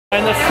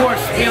And of course,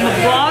 be on the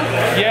vlog.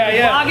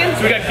 Yeah. Vlogging.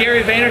 So we got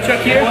Gary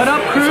Vaynerchuk here. What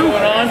up, crew? What's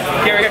going on?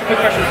 Gary, I got a quick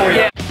question for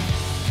you.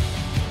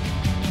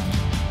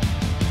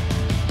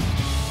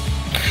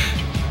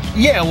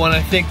 Yeah, when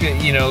I think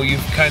that, you know,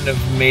 you've kind of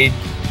made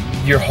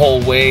your whole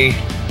way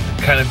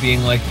kind of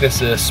being like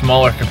this a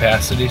smaller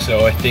capacity,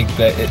 so I think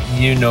that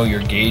you know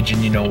your gauge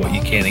and you know what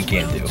you can and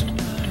can't do.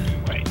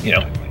 Right. You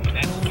know.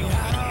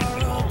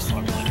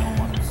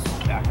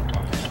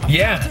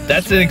 Yeah,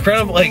 that's an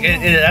incredible,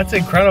 that's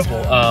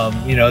incredible.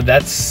 You know,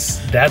 that's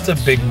a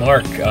big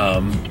mark.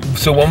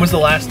 So when was the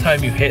last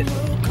time you hit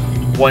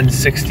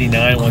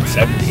 169,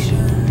 170?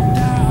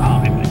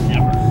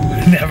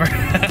 Never.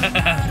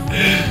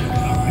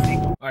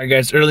 All right,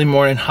 guys, early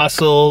morning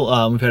hustle.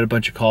 We've had a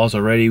bunch of calls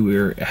already.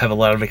 We have a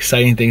lot of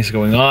exciting things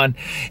going on,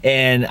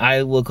 and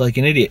I look like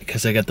an idiot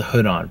because I got the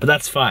hood on, but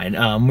that's fine.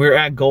 We're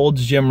at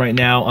Gold's Gym right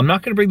now. I'm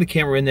not gonna bring the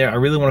camera in there. I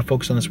really wanna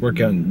focus on this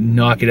workout and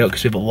knock it out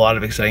because we have a lot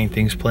of exciting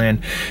things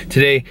planned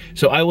today.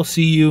 So I will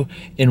see you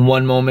in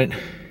one moment.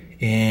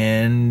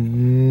 And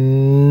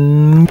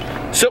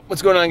so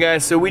what's going on,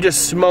 guys? So we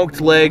just smoked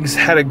legs,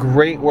 had a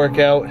great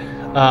workout.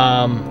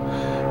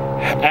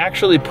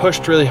 Actually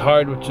pushed really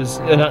hard, which is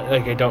not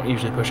like I don't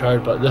usually push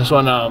hard, but this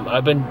one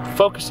I've been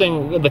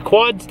focusing. The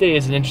quads day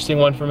is an interesting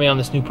one for me on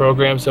this new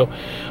program, so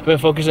I've been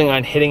focusing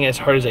on hitting as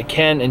hard as I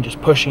can and just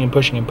pushing and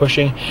pushing and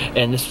pushing,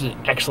 and this is an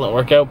excellent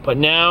workout. But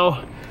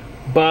now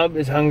Bob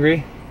is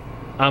hungry,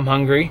 I'm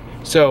hungry,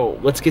 so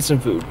let's get some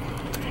food.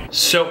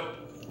 So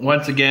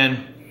once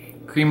again,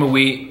 cream of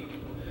wheat,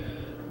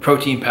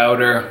 protein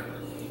powder,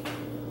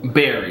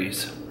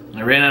 berries.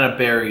 I ran out of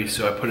berries,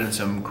 so I put in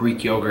some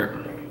Greek yogurt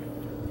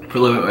for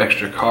a little bit of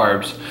extra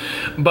carbs.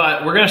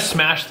 But we're gonna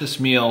smash this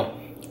meal,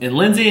 and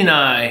Lindsay and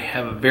I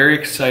have a very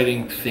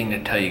exciting thing to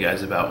tell you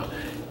guys about.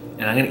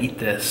 And I'm gonna eat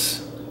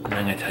this, and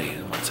I'm gonna tell you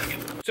in 1 second.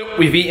 So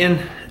we've eaten,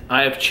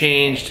 I have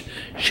changed,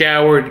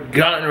 showered,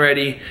 gotten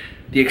ready.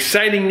 The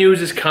exciting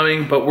news is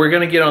coming, but we're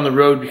gonna get on the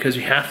road because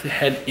we have to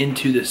head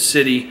into the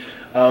city.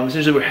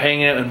 Essentially we're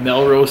hanging out in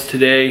Melrose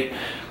today.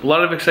 A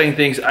lot of exciting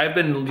things. I've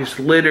been just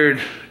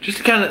littered, just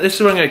to kind of, this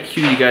is what I'm gonna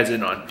cue you guys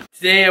in on.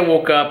 Today I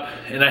woke up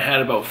and I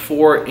had about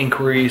 4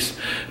 inquiries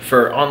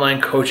for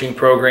online coaching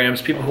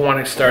programs, people who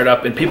want to start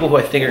up, and people who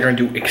I think are gonna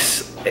do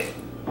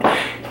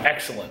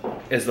excellent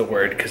is the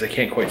word, because I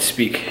can't quite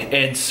speak.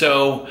 And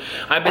so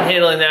I've been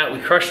handling that. We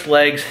crushed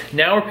legs.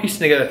 Now we're piecing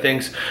together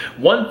things.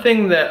 One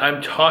thing that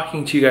I'm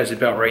talking to you guys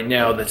about right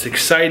now that's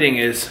exciting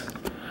is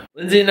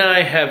Lindsay and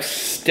I have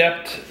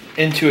stepped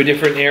into a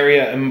different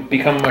area and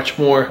become much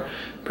more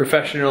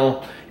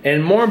professional,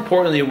 and more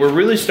importantly, we're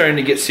really starting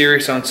to get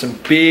serious on some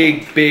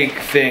big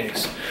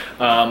things.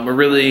 We're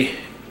really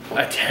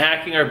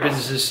attacking our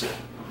business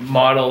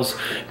models,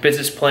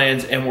 business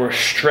plans, and we're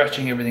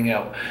stretching everything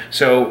out.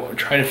 So we're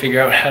trying to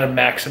figure out how to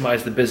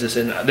maximize the business,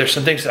 and there's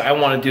some things that I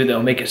want to do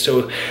that'll make it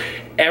so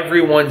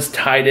everyone's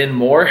tied in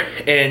more,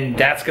 and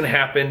that's gonna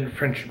happen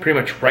pretty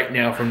much right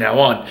now from now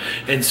on.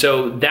 And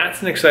so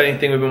that's an exciting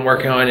thing we've been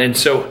working on. And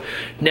so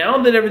now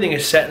that everything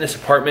is set in this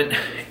apartment,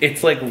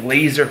 it's like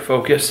laser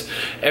focus.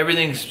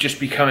 Everything's just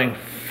becoming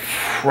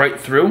right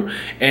through.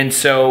 And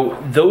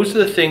so those are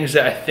the things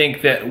that I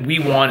think that we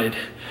wanted.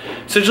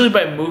 Essentially,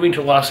 by moving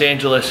to Los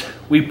Angeles,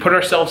 we put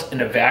ourselves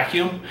in a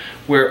vacuum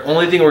where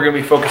only thing we're gonna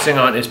be focusing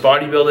on is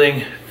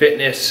bodybuilding,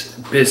 fitness,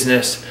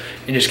 business,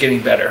 and just getting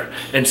better.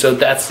 And so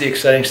that's the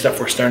exciting stuff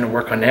we're starting to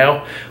work on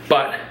now.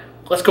 But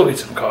let's go get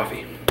some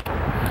coffee.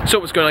 So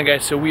what's going on,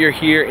 guys? So we are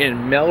here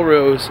in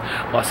Melrose,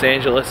 Los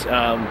Angeles.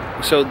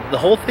 So the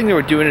whole thing that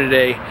we're doing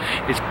today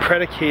is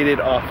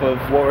predicated off of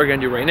what we're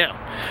gonna do right now.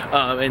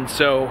 And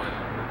so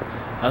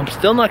I'm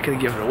still not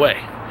gonna give it away,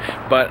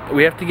 but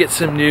we have to get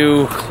some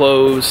new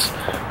clothes.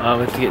 We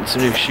have to get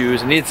some new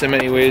shoes. I need some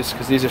anyways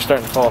because these are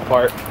starting to fall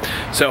apart.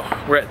 So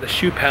we're at the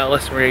Shoe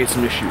Palace. We're gonna get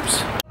some new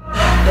shoes.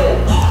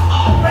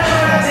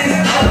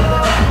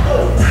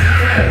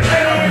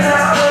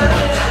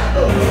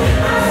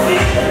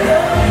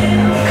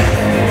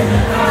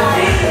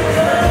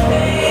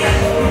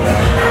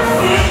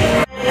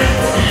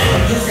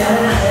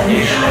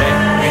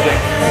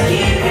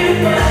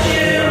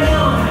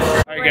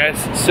 All right,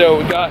 guys. So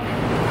we got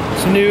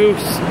some new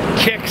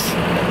kicks,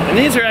 and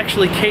these are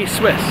actually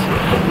K-Swiss.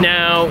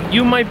 Now,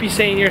 you might be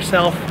saying to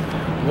yourself,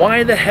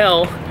 why the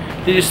hell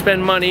did you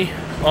spend money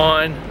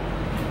on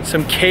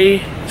some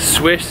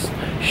K-Swiss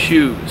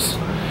shoes?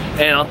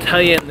 And I'll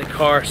tell you in the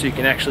car so you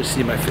can actually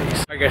see my face.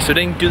 All right, guys, so I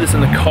didn't do this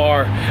in the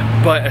car,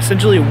 but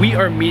essentially we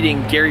are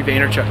meeting Gary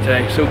Vaynerchuk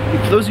today. So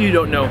for those of you who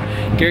don't know,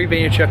 Gary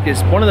Vaynerchuk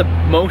is one of the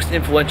most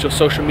influential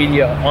social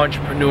media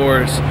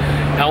entrepreneurs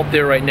out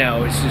there right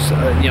now. It's just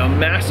a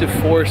massive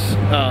force,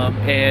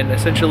 and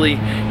essentially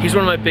he's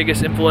one of my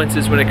biggest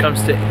influences when it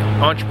comes to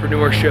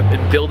entrepreneurship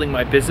and building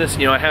my business.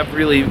 I have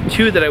really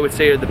 2 that I would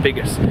say are the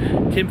biggest: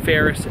 Tim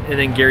Ferriss and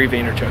then Gary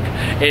Vaynerchuk.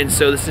 And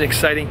so this is an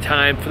exciting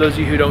time. For those of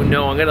you who don't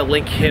know, I'm gonna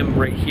link him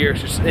right here.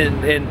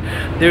 And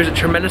there's a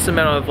tremendous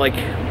amount of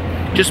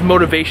just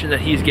motivation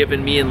that he's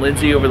given me and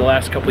Lindsay over the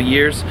last couple of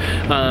years,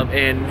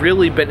 and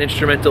really been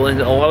instrumental in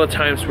a lot of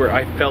times where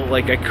I felt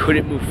like I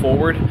couldn't move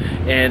forward,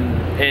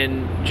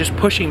 and just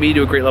pushing me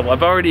to a great level.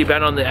 I've already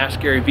been on the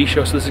Ask Gary V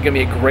show, so this is gonna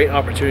be a great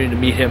opportunity to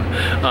meet him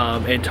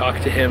and talk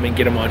to him and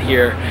get him on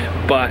here.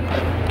 But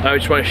I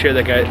just want to share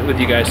that guy with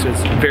you guys, so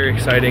it's very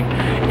exciting.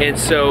 And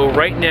so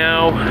right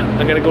now,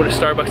 I'm gonna go to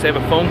Starbucks. I have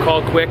a phone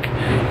call quick,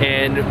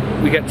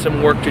 and we got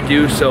some work to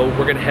do, so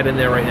we're gonna head in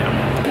there right now.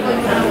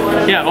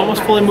 Yeah,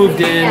 almost fully moved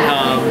in,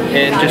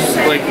 and just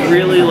like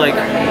really like,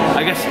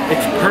 I guess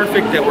it's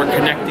perfect that we're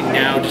connecting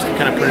now, just to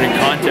kind of put it in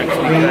context,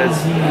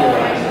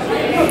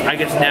 because I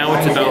guess now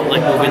it's about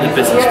like moving the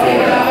business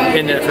forward,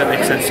 and if that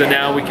makes sense. So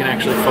now we can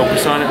actually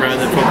focus on it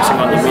rather than focusing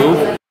on the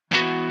move.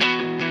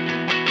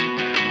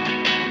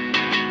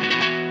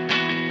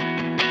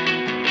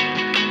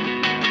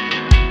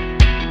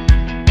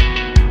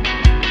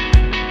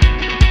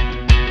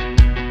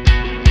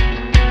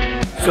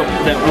 So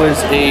that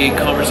was a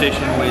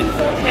conversation with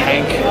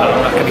Hank.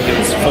 I'm not going to give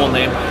his full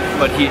name,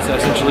 but he's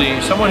essentially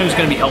someone who's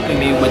going to be helping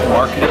me with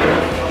marketing,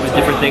 with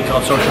different things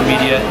on social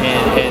media,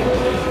 and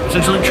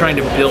essentially trying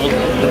to build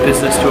the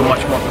business to a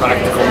much more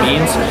practical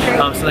means.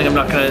 Something I'm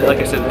not going to, like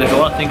I said, there's a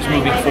lot of things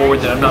moving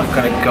forward that I'm not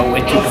going to go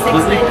into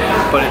completely,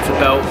 but it's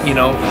about, you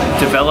know,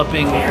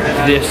 developing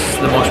this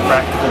the most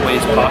practical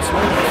ways possible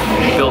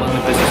and building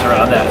the business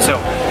around that. So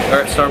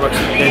we're at Starbucks,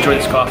 enjoy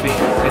this coffee,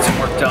 get some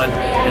work done,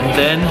 and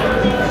then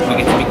we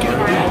get to meet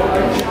Gary.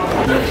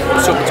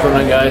 So what's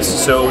going on, guys?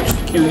 So just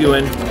to cue you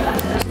in,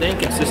 staying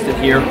consistent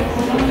here,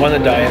 I'm on the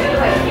diet,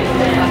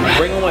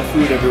 bring all my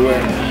food everywhere.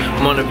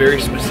 I'm on a very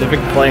specific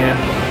plan.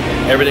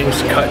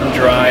 Everything's cut and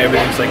dry,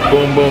 everything's like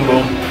boom, boom,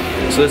 boom.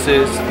 So this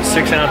is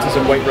 6 ounces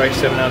of white rice,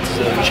 7 ounces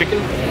of chicken,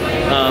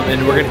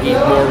 and we're gonna eat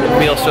more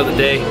meals throughout the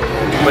day,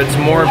 but it's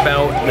more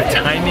about the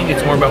timing,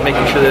 it's more about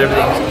making sure that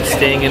everything's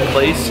staying in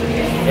place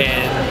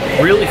and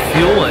really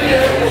fueling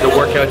the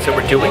workouts that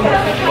we're doing.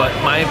 But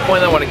my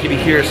point I want to give you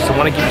here is I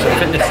want to give you some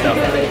fitness stuff.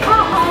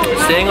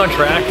 Staying on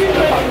track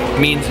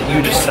means that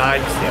you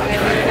decide to stay on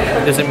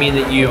track. It doesn't mean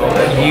that you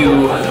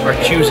are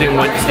choosing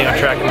when to stay on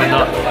track and when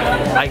not.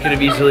 I could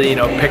have easily, you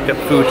know, picked up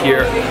food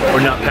here or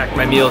not packed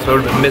my meals, but it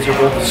would have been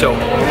miserable. So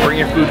bring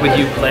your food with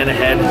you, plan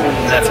ahead,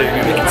 and that's how you're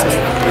going to be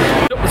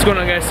consistent. So what's going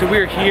on, guys? So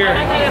we're here,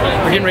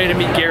 we're getting ready to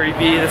meet Gary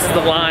V. This is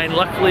the line.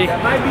 Luckily,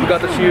 we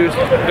got the shoes,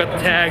 we got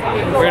the tag.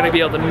 We're going to be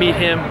able to meet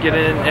him, get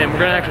in, and we're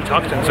going to actually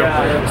talk to him. So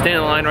staying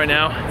in the line right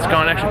now. It's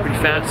gone actually pretty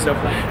fast, so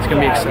it's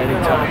going to be an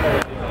exciting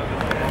time.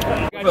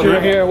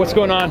 You're here. What's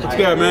going on? What's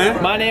good, man?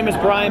 My name is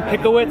Brian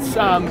Pickowicz,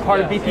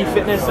 part of BP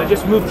Fitness. I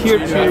just moved here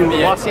to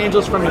Los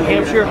Angeles from New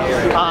Hampshire.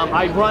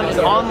 I run an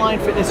online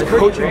fitness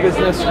coaching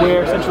business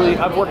where essentially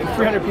I've worked with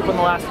 300 people in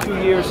the last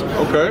 2 years.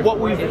 Okay. What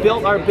we've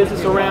built our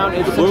business around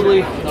is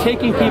essentially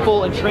taking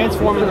people and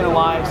transforming their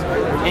lives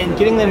and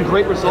getting them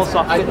great results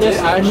off fitness,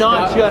 and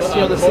not just,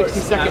 you know, the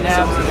 60-second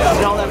abs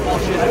and all that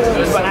bullshit,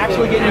 but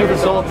actually getting you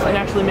results and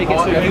actually make it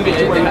so you get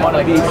to where you want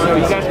to be. So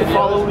you guys can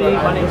follow me.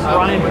 My name is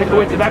Brian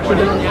Pickowicz. I've actually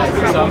been on the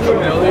before.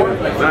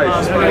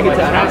 I'm going to get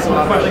to ask some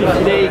questions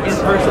today in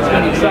person. It's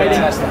going to be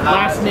exciting.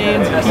 Last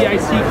name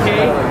Pickowicz.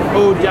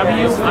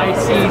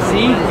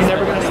 You're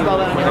never going to spell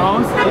that on your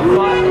own.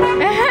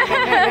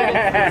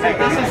 But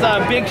this is a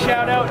big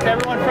shout out to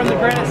everyone from the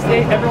Granite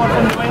State, everyone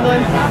from New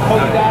England.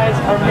 Hope you guys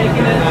are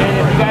making it. And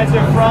if you guys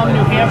are from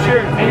New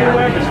Hampshire,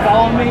 anywhere, just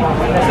follow me.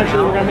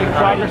 Essentially, we're going to make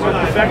progress with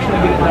perfection and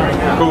get it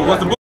done. Cool.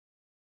 What's the book?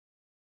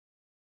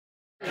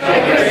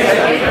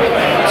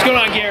 What's going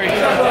on, Gary?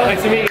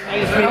 Nice to meet you.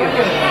 Nice to meet you.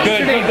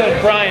 Good.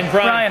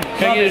 Brian.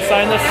 Can you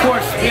sign this? Of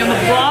course. Be on the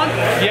vlog?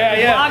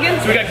 Yeah. Vlogging?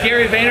 So we got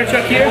Gary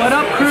Vaynerchuk here. What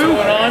up, crew?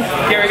 What's going on?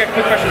 Gary, I got a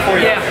quick question for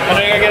you. Yeah. I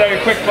know you gotta get out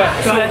your quick, but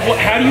Go ahead.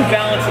 how do you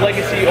balance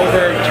legacy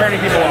over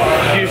turning people off?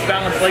 Do you just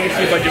balance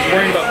legacy by just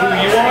worrying about who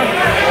you are,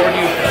 or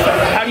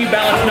how do you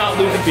balance not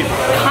losing people?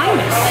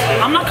 Kindness.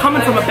 I'm not coming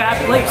from a bad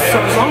place, so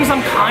as long as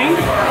I'm kind,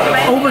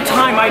 over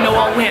time I know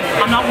I'll win.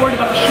 I'm not worried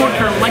about the short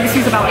term.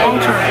 Legacy's about long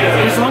term.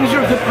 And as long as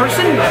you're a good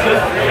person, you're good.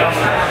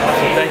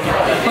 Thank you.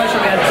 Pleasure,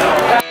 man.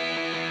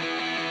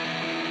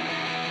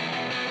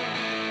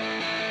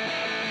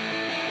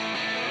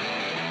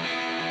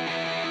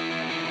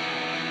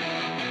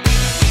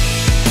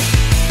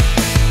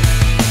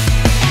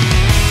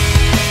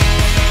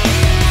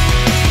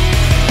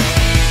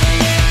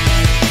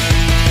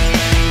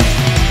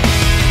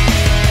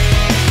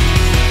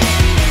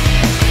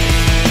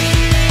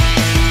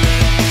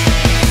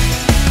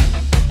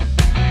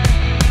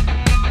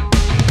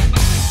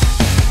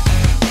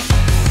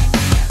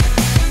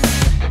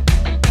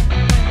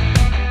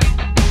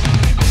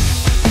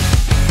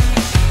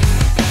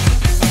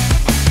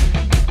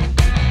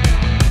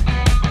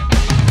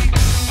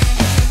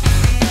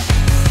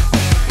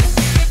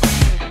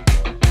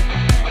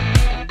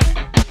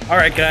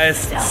 Alright guys,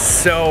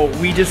 so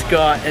we just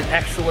got an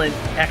excellent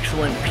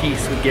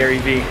piece with Gary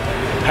V.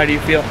 How do you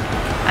feel?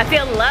 I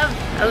feel love.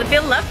 I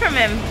feel love from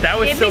him. That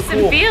was Give so me some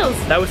cool.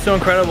 feels. That was so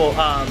incredible.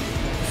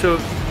 So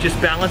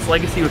just balance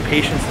legacy with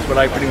patience is what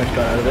I pretty much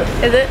got out of it.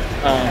 Is it?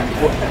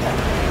 What-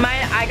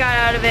 I got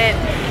out of it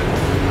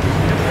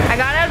I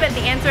got out of it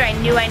the answer I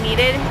knew I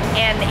needed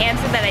and the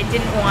answer that I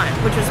didn't want,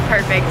 which was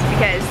perfect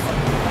because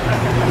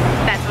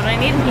that's what I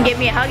needed. He gave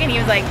me a hug and he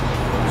was like,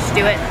 just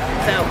do it.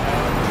 So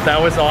that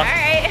was awesome. all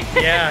right.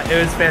 Yeah, it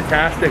was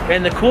fantastic.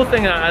 And the cool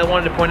thing I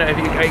wanted to point out, if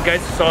you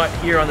guys saw it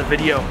here on the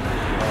video,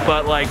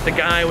 but like the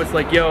guy was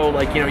like, yo,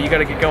 like, you know, you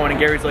gotta get going, and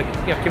Gary's like,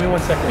 yeah, give me 1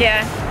 second.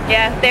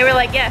 Yeah, they were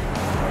like, yeah.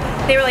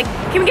 They were like,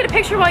 can we get a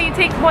picture while you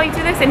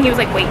do this? And he was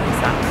like, wait,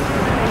 stop.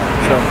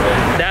 So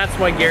that's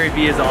why Gary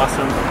V is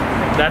awesome.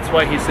 That's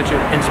why he's such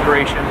an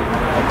inspiration.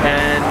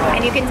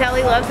 And you can tell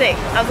he loves it.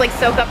 I was like,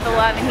 soak up the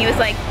love, and he was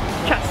like,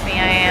 trust me,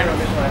 I am.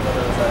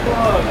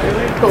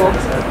 Cool.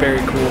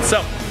 Very cool.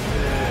 So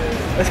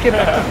let's get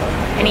back to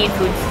it. I need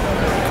food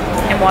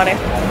and water.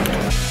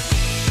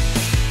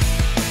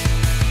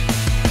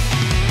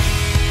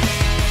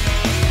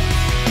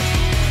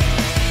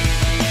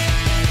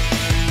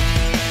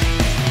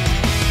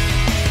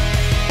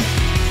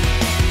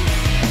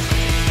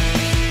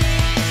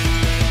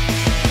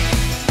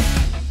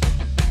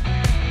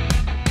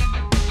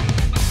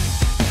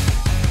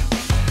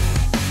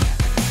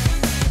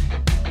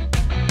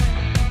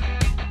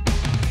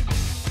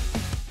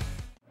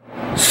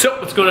 So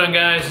what's going on,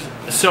 guys?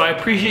 So I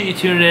appreciate you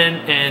tuning in,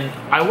 and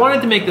I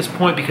wanted to make this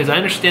point because I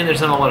understand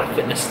there's not a lot of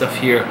fitness stuff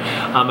here.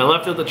 I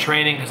left out the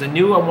training because I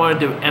knew I wanted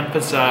to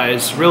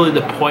emphasize really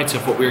the points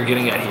of what we were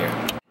getting at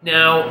here.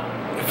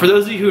 Now, for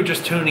those of you who are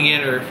just tuning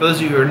in, or for those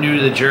of you who are new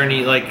to the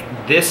journey,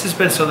 like, this has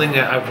been something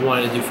that I've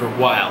wanted to do for a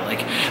while.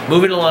 Like,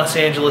 moving to Los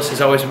Angeles has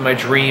always been my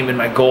dream and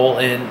my goal,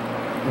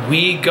 and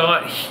we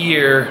got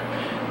here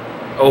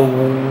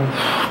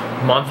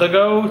a month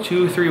ago,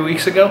 2-3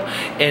 weeks ago,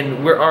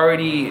 and we're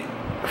already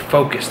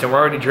focused and we're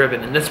already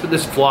driven, and that's what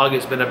this vlog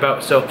has been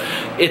about. So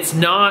it's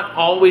not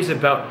always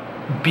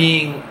about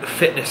being a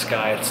fitness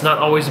guy, it's not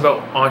always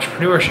about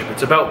entrepreneurship,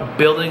 it's about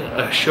building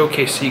a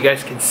showcase so you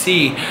guys can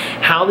see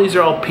how these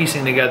are all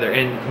piecing together.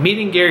 And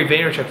meeting Gary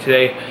Vaynerchuk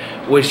today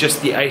was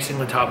just the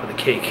icing on top of the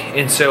cake.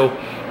 And so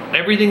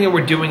everything that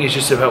we're doing is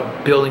just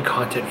about building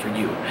content for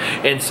you.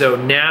 And so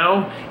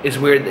now is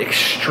where the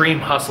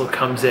extreme hustle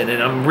comes in,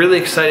 and I'm really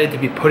excited to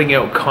be putting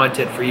out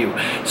content for you.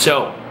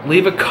 So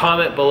leave a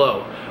comment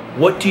below.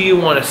 What do you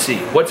want to see?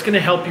 What's going to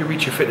help you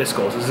reach your fitness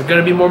goals? Is it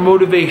going to be more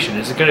motivation?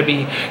 Is it going to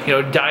be, you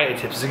know, diet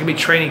tips? Is it going to be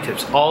training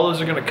tips? All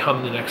those are going to come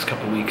in the next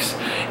couple weeks.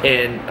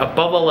 And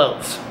above all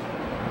else,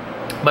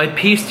 my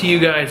piece to you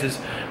guys is,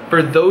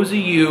 for those of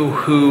you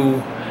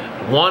who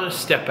want to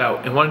step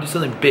out and want to do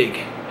something big,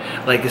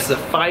 like, this is a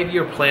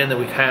 5-year plan that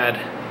we've had,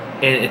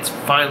 and it's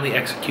finally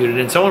executed.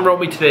 And someone wrote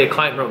me today, a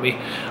client wrote me,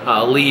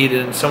 a lead,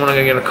 and someone I'm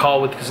going to get a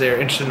call with because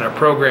they're interested in our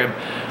program.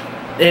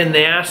 And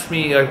they asked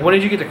me, like, when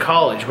did you get to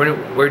college?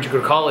 Where'd you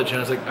go to college? And I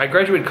was like, I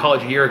graduated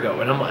college a year ago.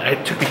 And I'm like,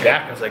 it took me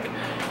back. I was like,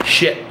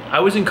 shit, I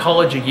was in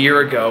college a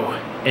year ago,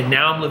 and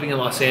now I'm living in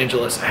Los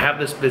Angeles. I have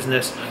this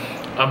business.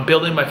 I'm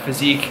building my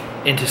physique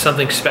into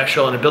something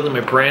special, and I'm building my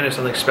brand into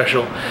something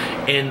special.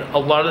 And a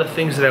lot of the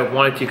things that I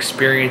wanted to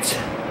experience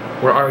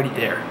were already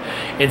there.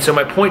 And so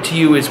my point to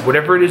you is,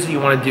 whatever it is that you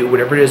want to do,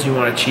 whatever it is you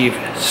want to achieve,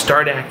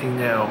 start acting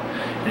now,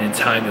 and in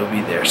time you'll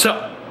be there.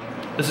 So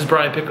this is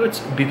Brian Pickowicz,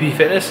 BP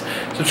Fitness.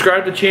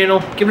 Subscribe to the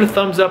channel, give it a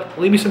thumbs up,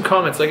 leave me some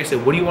comments. Like I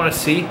said, what do you want to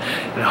see?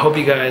 And I hope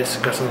you guys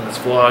got something in this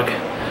vlog.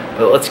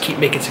 But let's keep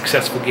making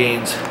successful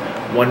gains,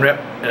 one rep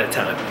at a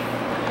time.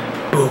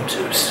 Boom,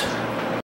 Zeus.